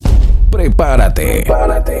Prepárate,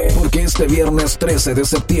 porque este viernes 13 de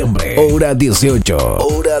septiembre, hora 18,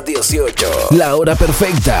 la hora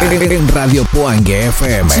perfecta, en Radio Puangue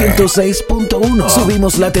FM 106.1.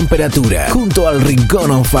 Subimos la temperatura junto al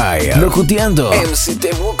Rincon on Fire, locuteando MC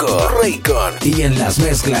Temuco, Rincon, y en las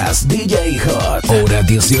mezclas DJ Hot. Hora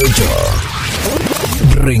 18,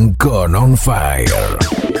 Rincon on Fire.